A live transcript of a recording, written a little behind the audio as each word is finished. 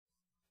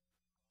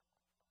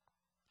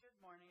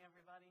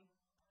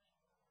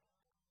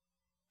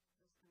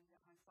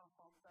myself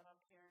all set up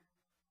here.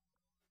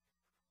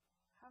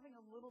 Having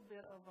a little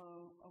bit of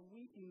a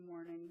weeping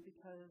morning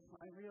because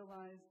I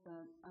realized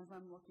that as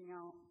I'm looking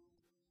out,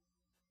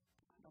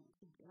 I don't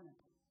keep doing it.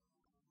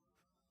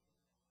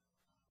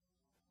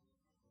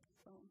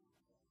 So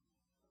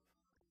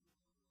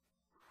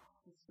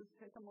let's just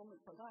take a moment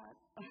for that.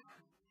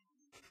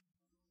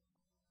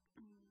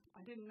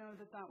 I didn't know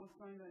that that was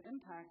going to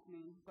impact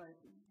me, but,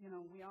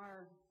 we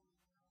are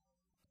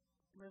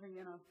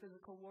living in a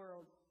physical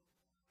world.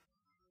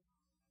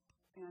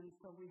 And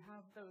so we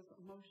have those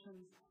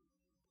emotions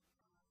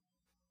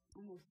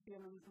and those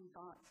feelings and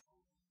thoughts.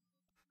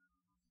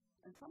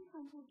 And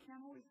sometimes we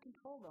can't always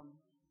control them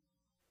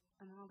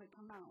and how they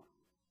come out.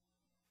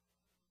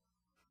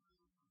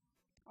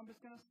 I'm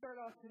just going to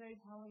start off today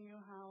telling you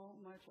how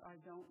much I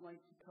don't like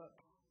to cook.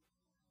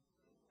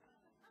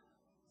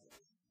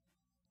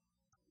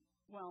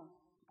 Well,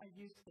 I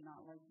used to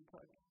not like to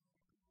cook.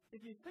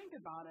 If you think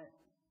about it,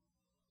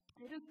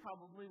 it is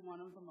probably one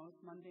of the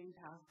most mundane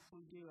tasks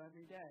we do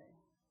every day.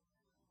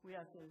 We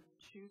have to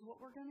choose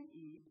what we're going to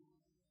eat.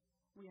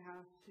 We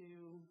have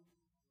to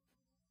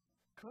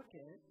cook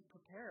it,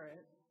 prepare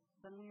it.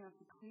 Then we have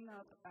to clean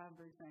up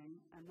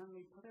everything, and then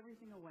we put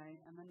everything away,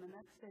 and then the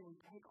next day we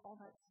take all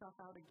that stuff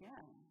out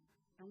again,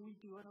 and we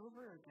do it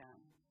over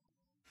again.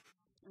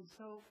 And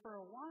so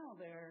for a while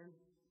there,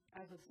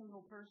 as a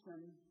single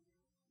person,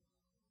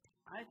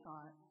 I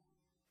thought,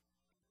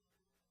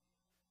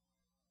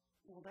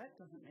 well, that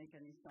doesn't make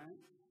any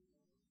sense.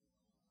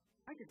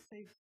 I could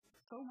save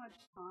so much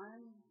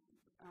time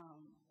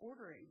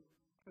ordering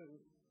food,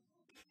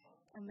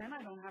 and then I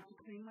don't have to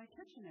clean my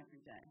kitchen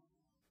every day.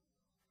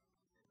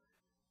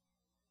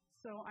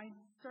 So I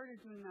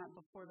started doing that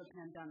before the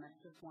pandemic,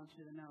 just want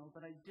you to know,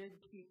 but I did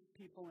keep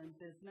people in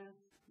business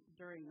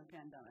during the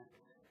pandemic.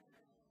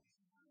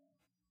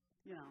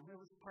 It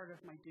was part of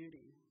my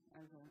duty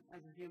as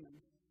a human.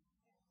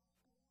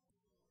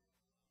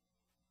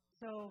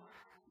 So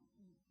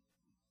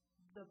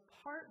the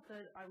part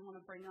that I want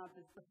to bring up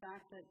is the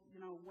fact that,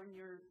 when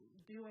you're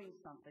doing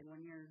something,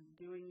 when you're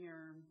doing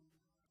your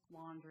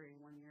laundry,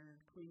 when you're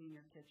cleaning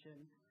your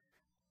kitchen,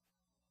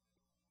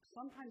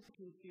 sometimes it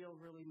can feel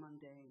really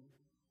mundane,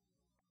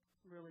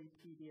 really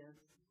tedious,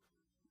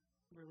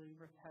 really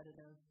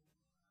repetitive.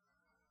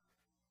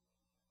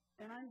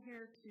 And I'm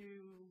here to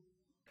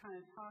kind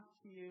of talk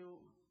to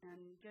you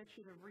and get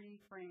you to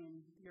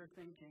reframe your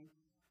thinking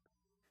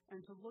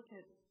and to look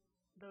at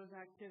those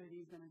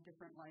activities in a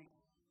different light.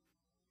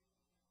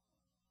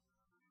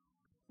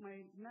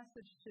 My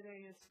message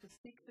today is to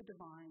seek the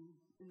divine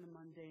in the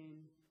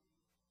mundane.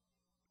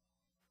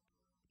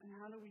 And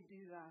how do we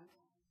do that?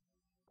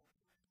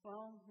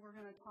 Well, we're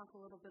going to talk a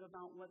little bit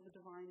about what the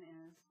divine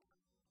is,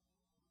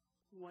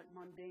 what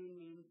mundane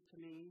means to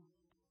me,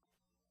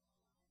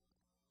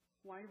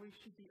 why we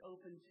should be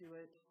open to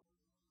it,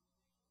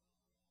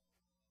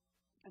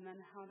 and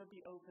then how to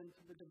be open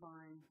to the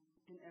divine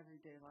in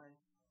everyday life.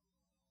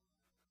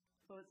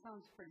 So it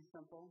sounds pretty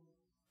simple.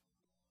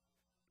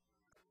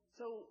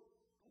 So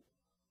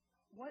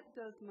what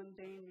does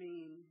mundane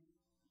mean?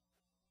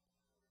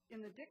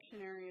 In the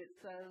dictionary it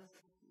says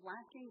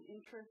lacking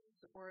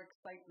interest or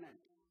excitement,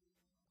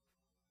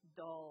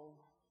 dull.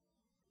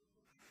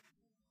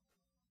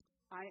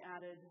 I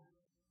added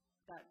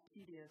that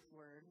tedious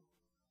word,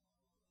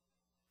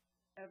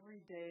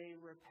 everyday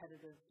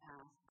repetitive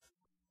tasks.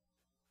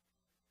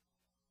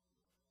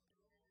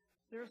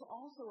 There's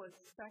also a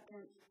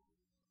second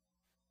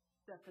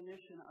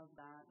definition of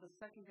that. The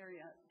secondary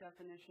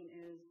definition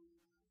is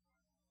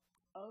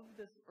of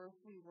this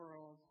earthly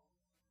world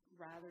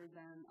rather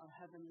than a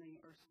heavenly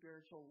or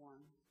spiritual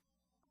one.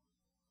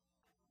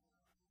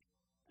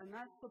 And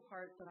that's the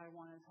part that I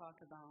want to talk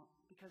about,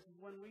 because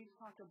when we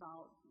talk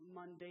about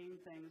mundane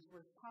things,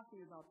 we're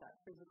talking about that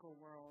physical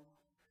world,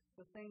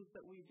 the things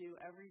that we do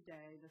every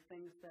day, the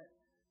things that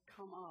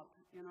come up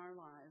in our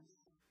lives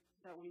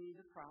that we need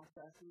to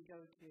process and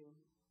go to.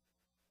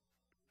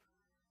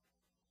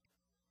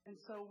 And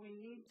so we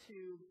need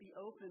to be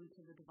open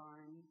to the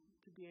divine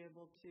to be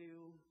able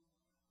to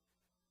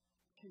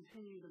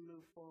continue to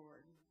move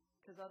forward,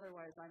 because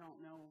otherwise I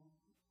don't know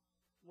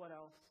what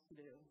else to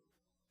do.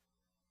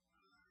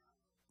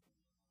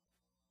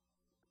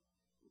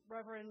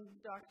 Reverend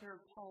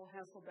Dr. Paul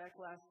Hasselbeck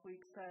last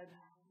week said,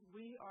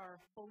 "We are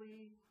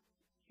fully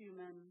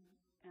human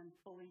and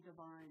fully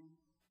divine."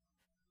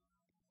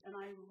 And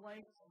I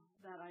liked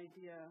that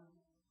idea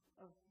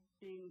of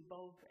being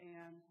both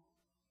and.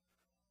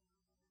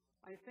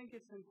 I think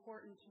it's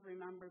important to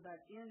remember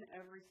that in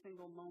every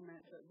single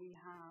moment that we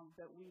have,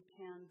 that we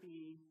can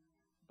be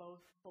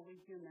both fully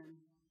human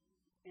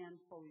and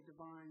fully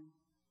divine.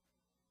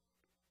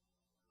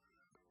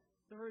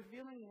 The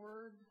Revealing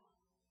Word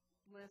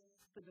lists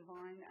the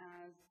divine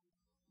as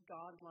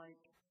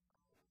godlike,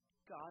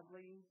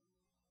 godly,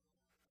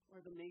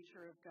 or the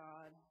nature of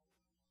God.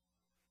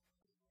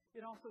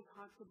 It also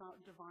talks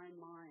about divine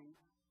mind,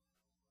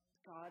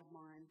 God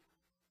mind,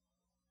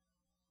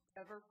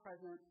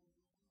 ever-present,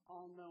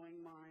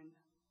 all-knowing mind,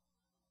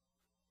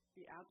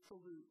 the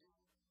absolute,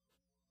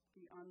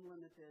 the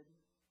unlimited,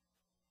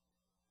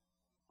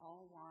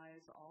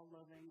 all-wise,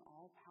 all-loving,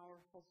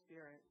 all-powerful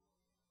Spirit.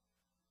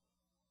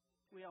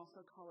 We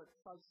also call it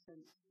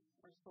substance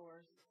or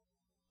source.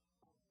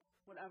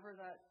 Whatever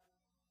that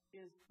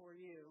is for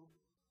you,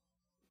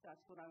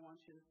 that's what I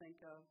want you to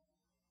think of.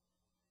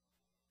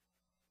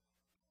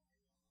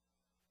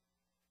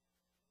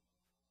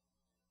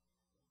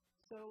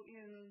 So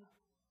in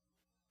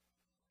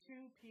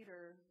 2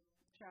 Peter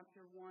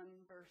chapter 1,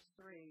 verse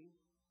 3,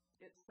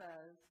 it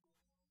says,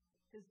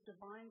 His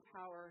divine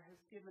power has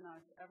given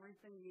us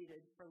everything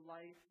needed for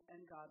life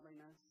and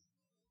godliness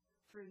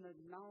through the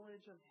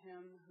knowledge of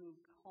Him who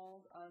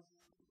called us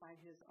by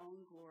His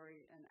own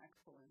glory and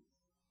excellence.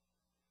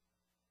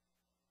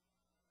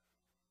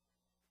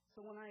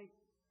 So when I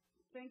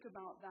think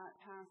about that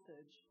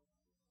passage,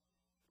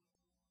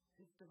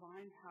 His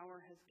divine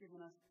power has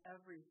given us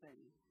everything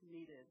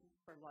needed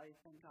for life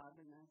and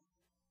godliness.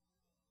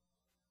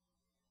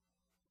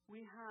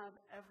 We have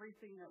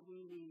everything that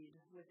we need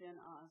within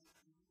us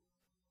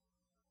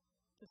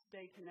to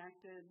stay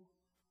connected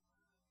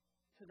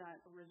to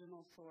that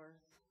original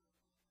source,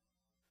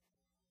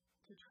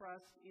 to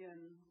trust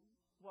in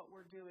what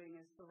we're doing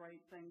is the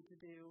right thing to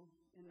do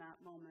in that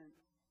moment.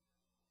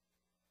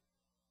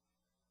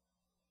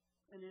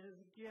 And it is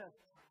a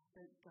gift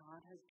that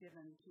God has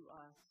given to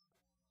us.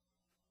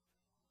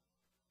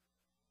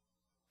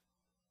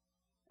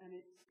 And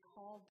it's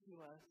called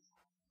to us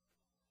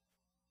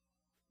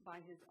by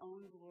His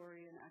own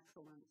glory and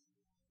excellence.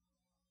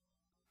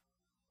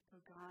 So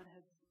God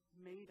has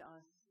made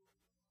us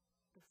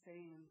the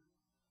same.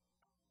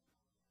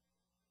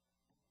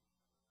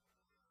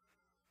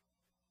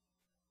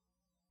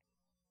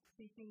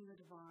 Seeking the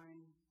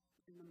divine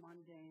in the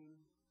mundane.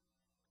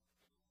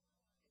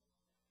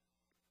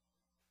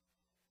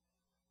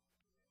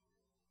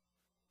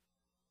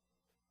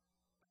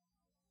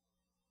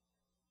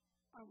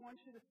 I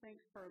want you to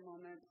think for a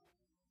moment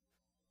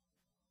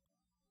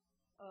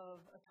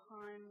of a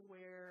time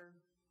where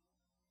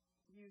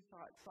you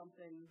thought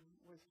something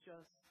was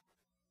just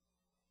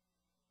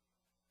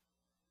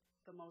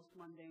the most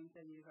mundane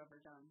thing you've ever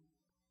done.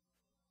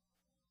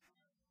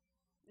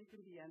 It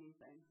can be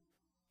anything.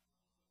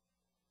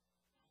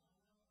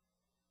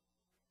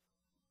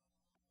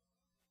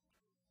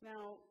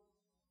 Now,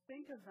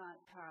 think of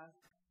that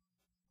task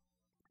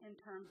in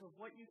terms of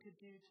what you could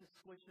do to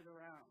switch it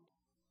around.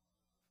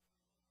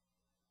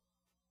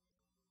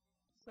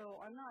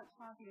 So I'm not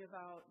talking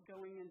about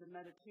going into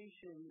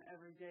meditation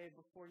every day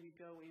before you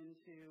go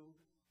into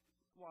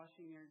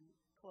washing your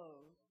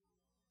clothes.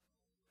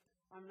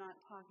 I'm not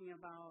talking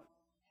about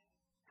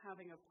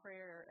having a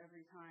prayer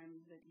every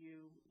time that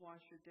you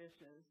wash your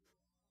dishes.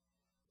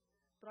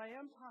 But I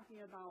am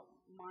talking about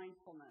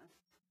mindfulness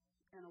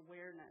and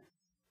awareness.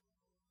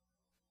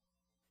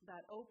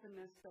 That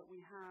openness that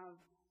we have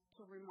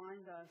to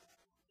remind us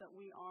that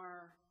we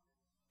are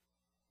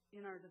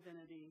in our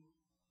divinity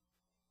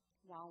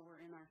while we're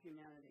in our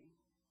humanity.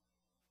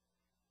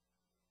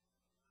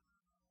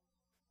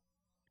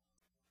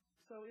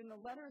 So in the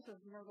letters of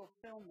Myrtle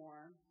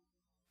Fillmore,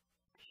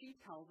 she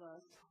tells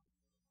us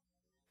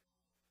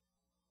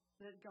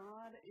that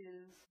God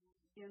is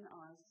in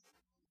us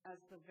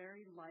as the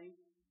very life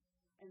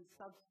and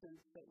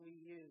substance that we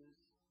use.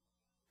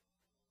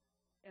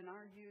 And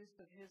our use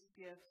of His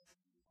gifts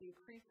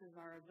increases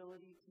our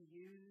ability to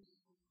use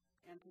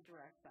and to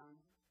direct them.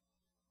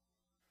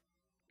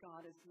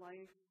 God is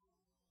life.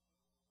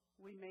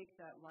 We make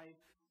that life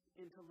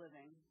into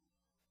living.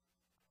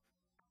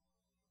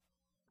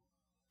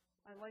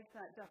 I like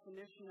that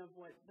definition of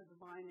what the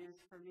divine is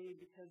for me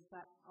because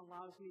that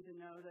allows me to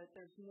know that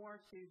there's more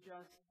to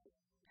just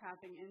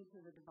tapping into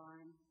the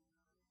divine.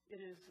 It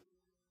is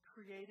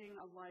creating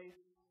a life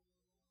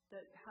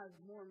that has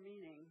more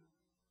meaning,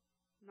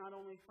 not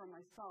only for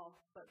myself,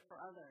 but for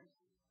others.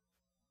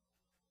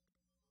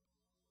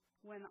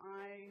 When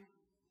I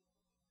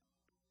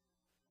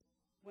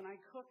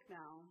cook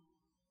now,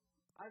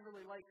 I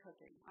really like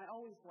cooking. I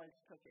always liked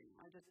cooking.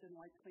 I just didn't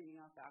like cleaning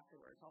up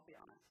afterwards, I'll be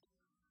honest.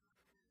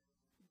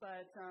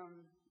 But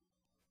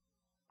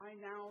I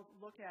now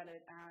look at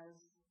it as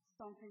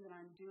something that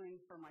I'm doing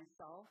for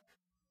myself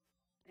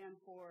and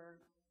for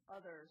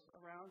others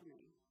around me.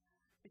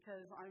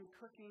 Because I'm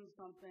cooking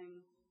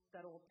something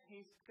that'll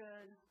taste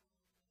good,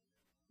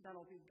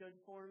 that'll be good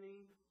for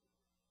me,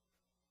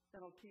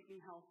 that'll keep me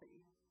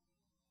healthy.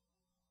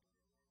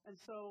 And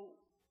so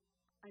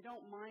I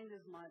don't mind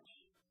as much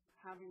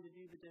having to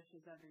do the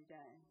dishes every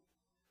day.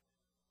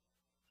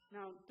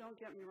 Now, don't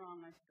get me wrong,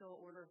 I still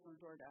order from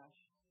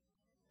DoorDash.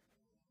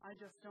 I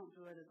just don't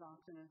do it as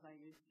often as I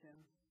used to.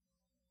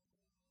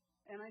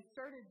 And I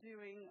started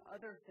doing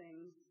other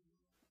things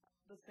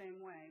the same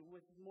way,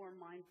 with more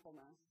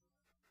mindfulness.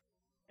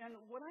 And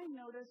what I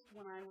noticed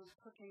when I was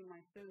cooking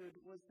my food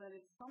was that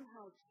it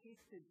somehow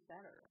tasted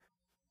better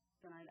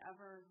than I'd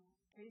ever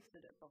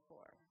tasted it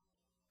before.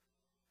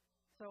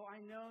 So I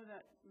know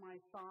that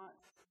my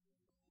thoughts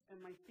and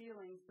my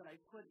feelings that I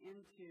put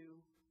into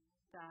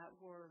that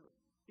were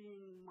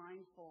being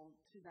mindful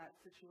to that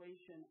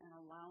situation and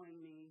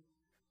allowing me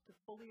to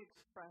fully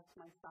express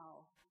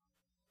myself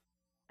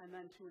and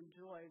then to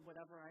enjoy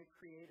whatever I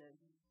created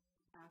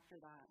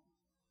after that.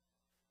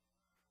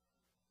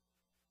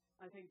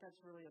 I think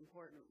that's really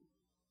important.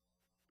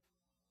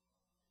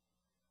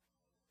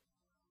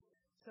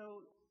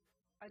 So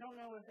I don't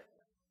know if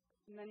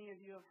many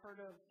of you have heard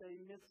of the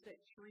mystic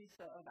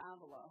Teresa of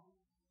Avila.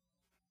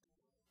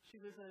 She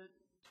was a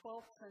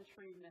 12th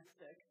century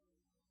mystic.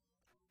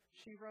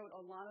 She wrote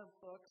a lot of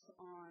books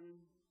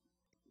on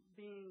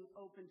being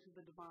open to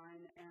the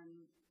divine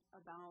and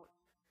about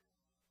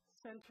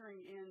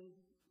centering in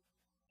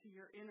to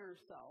your inner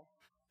self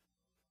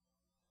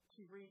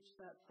to reach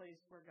that place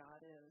where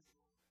God is.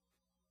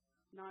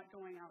 Not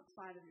going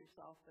outside of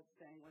yourself, but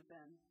staying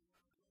within.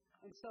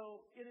 And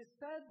so it is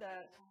said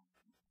that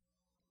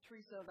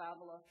Teresa of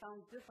Avila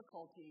found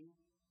difficulty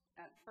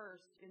at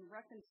first in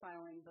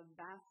reconciling the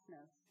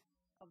vastness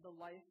of the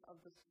life of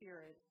the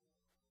spirit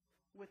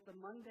with the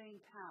mundane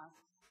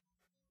tasks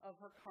of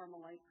her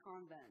Carmelite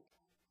convent.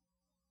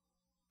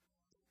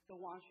 The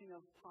washing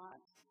of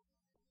pots,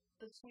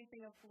 the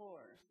sweeping of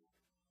floors,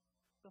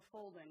 the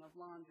folding of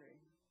laundry.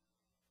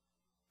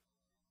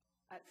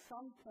 At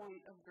some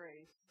point of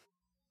grace,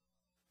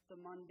 the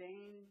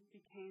mundane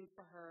became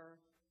for her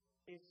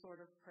a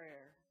sort of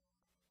prayer,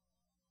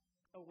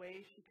 a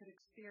way she could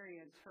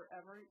experience her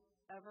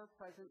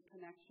ever-present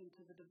connection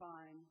to the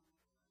divine,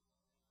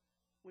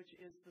 which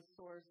is the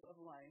source of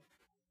life.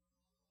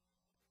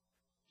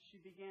 She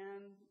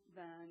began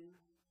then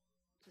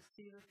to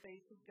see the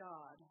face of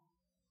God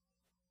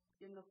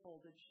in the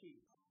folded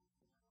sheets.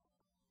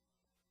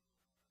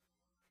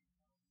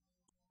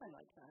 I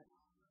like that.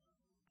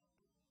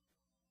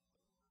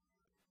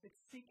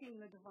 It's seeking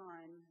the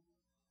divine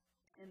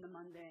in the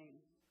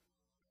mundane,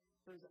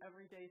 those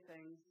everyday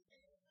things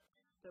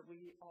that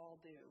we all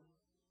do.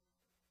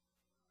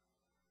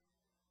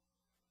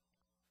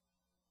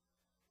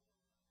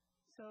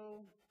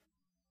 So,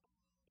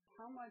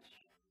 how much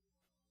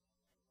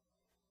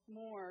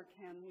more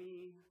can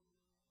we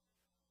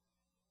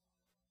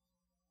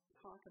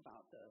talk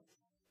about this?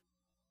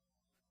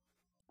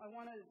 I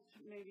wanted to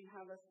maybe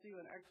have us do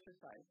an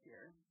exercise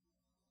here.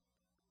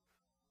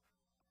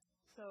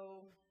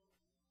 So,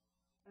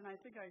 and I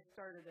think I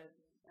started it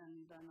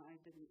and then I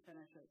didn't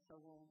finish it, so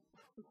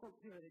we'll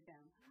do it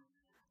again.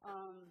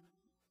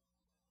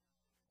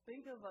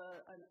 Think of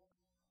a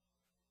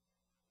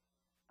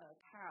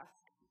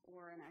task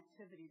or an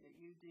activity that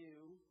you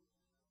do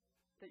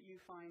that you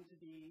find to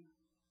be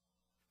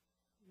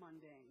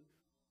mundane.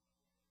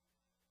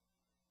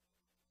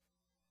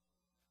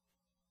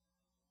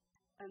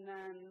 And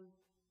then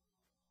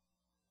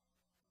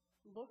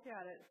look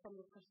at it from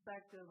the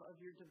perspective of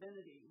your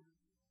divinity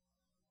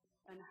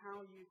and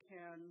how you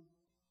can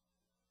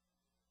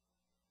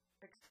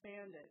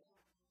expand it.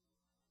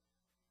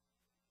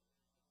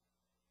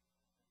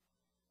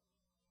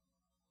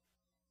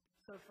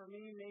 So for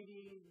me,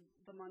 maybe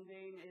the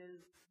mundane is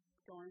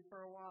going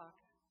for a walk.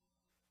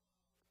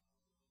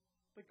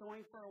 But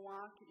going for a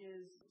walk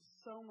is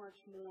so much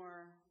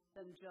more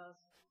than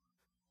just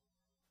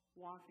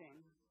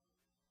walking,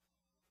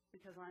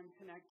 because I'm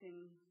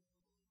connecting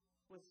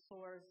with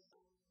Source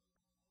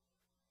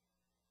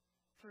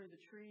through the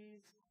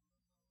trees,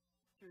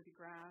 through the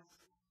grass,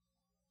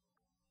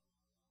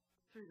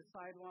 through the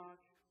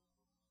sidewalk.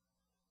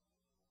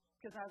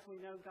 Because as we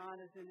know, God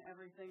is in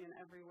everything and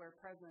everywhere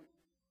present.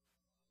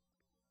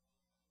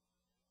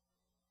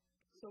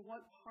 So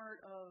what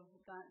part of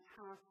that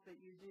task that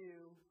you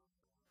do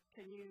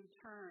can you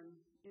turn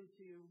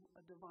into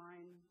a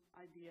divine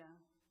idea?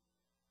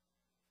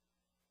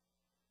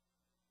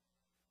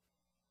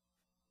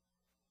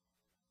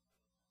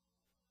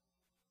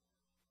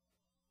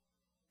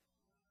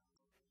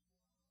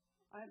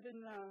 I've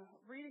been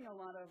reading a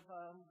lot of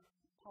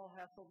Paul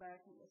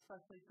Hasselbeck,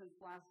 especially since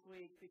last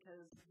week,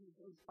 because he's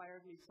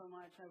inspired me so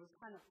much. I was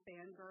kind of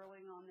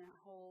fangirling on that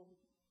whole,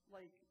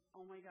 like,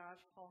 oh my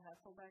gosh, Paul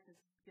Hasselbeck is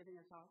giving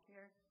a talk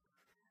here.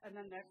 And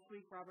then next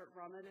week, Robert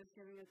Brummett is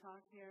giving a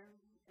talk here,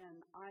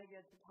 and I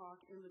get to talk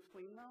in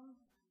between them.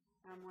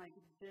 I'm like,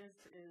 this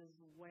is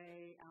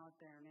way out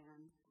there,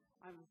 man.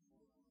 I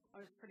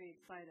was pretty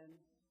excited.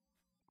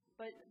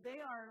 But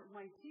they are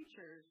my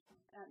teachers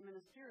at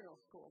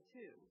ministerial school,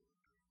 too.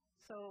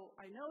 So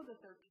I know that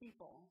they're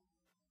people,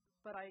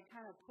 but I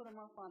kind of put them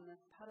up on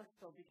this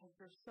pedestal because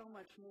there's so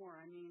much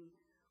more. I mean,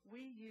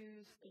 we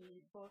use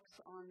the books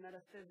on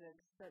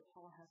metaphysics that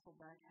Paul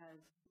Hasselbeck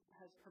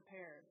has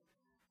prepared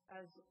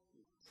as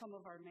some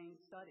of our main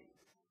studies.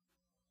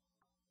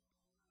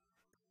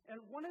 And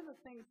one of the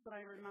things that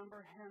I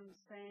remember him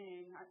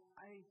saying,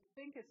 I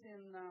think it's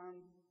in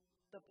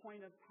the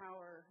Point of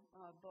Power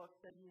book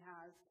that he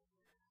has,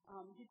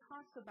 he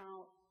talks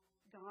about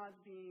God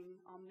being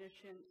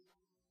omniscient,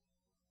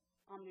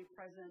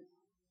 omnipresent,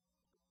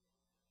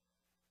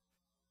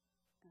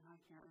 and I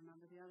can't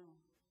remember the other one.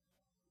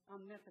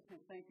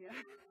 Omnipotent, thank you.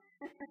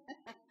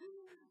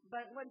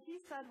 But what he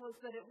said was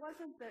that it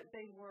wasn't that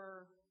they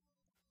were,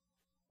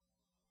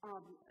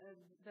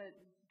 that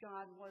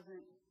God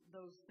wasn't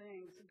those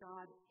things.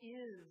 God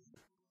is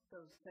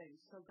those things.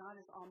 So God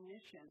is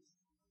omniscient.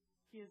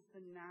 He is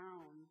the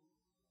noun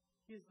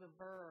He's the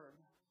Verb.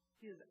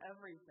 He is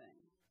everything.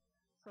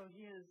 So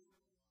he is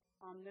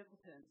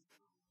omnipotent.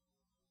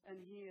 And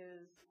he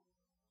is,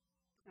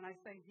 and I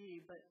say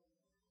he, but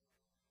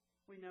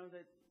we know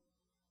that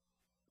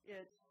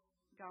it,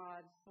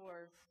 God,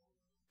 Source,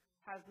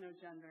 has no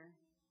gender.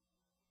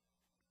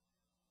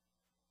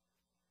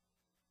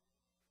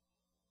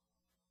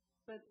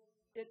 But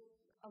it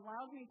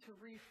allowed me to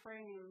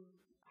reframe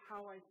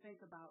how I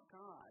think about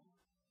God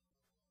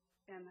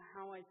and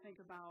how I think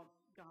about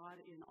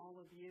God in all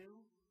of you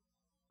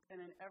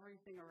and in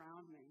everything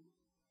around me.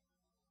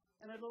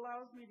 And it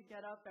allows me to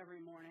get up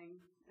every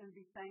morning and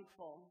be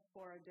thankful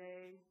for a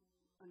day,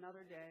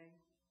 another day,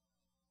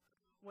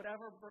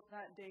 whatever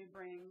that day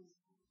brings,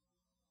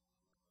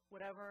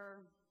 whatever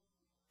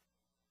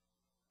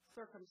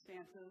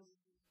circumstances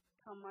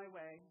come my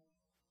way.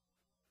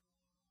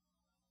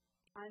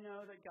 I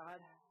know that God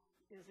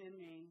is in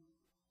me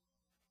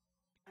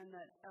and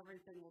that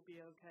everything will be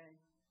okay,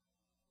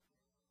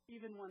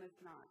 even when it's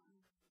not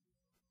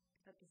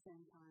at the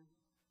same time.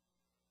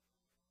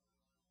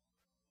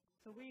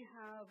 So we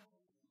have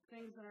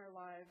things in our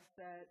lives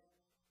that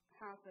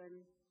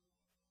happen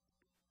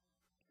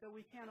that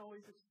we can't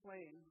always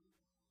explain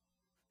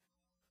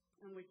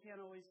and we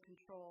can't always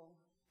control.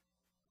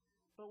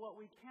 But what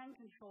we can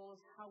control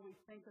is how we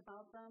think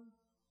about them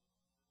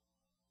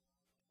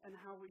and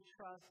how we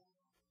trust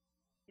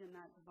in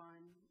that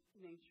divine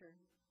nature.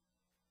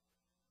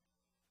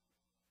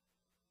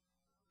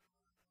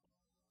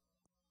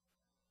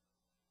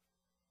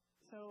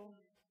 So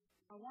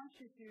I want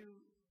you to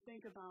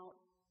think about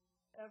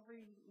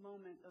every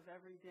moment of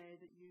every day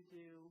that you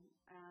do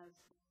as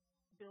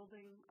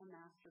building a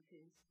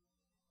masterpiece.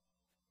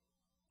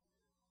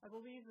 I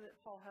believe that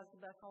Paul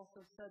Hasselbeck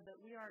also said that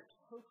we aren't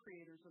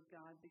co-creators of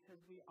God because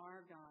we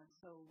are God,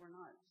 so we're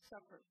not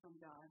separate from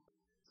God.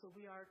 So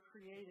we are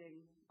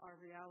creating our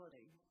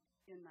reality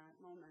in that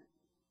moment.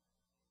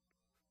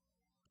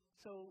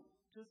 So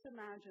just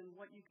imagine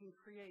what you can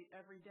create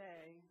every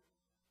day,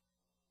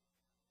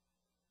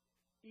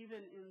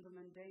 even in the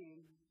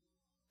mundane,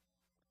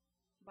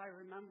 by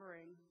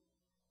remembering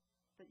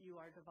that you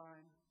are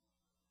divine.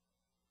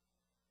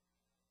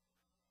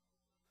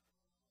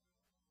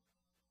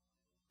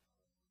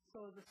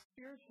 So the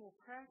spiritual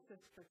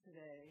practice for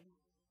today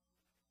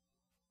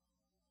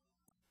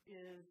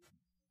is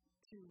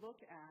to look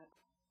at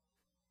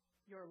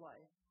your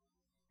life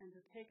and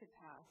to take a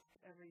task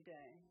every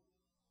day.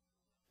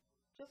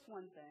 Just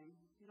one thing.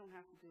 You don't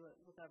have to do it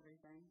with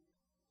everything.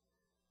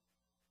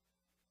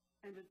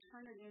 And to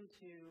turn it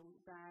into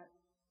that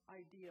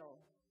ideal,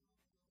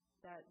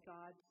 that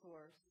God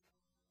source.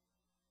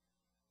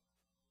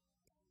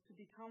 To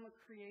become a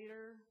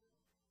creator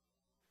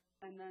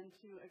and then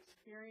to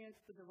experience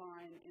the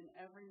divine in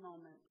every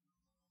moment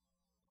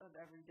of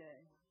every day.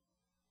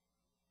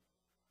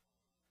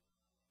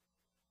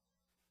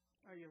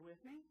 Are you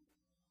with me?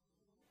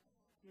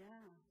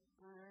 Yeah,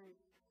 all right.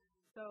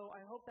 So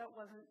I hope that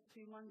wasn't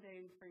too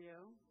mundane for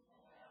you.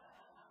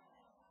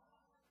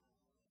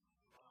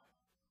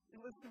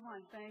 It was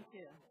fun, thank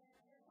you.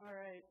 All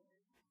right.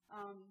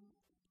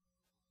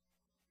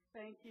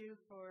 Thank you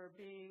for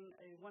being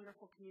a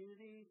wonderful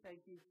community.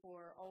 Thank you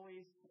for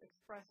always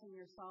expressing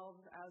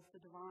yourselves as the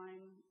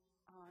divine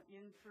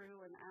in,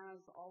 through, and as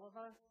all of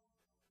us.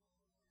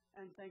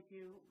 And thank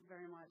you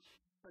very much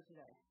for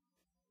today.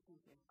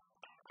 Thank you.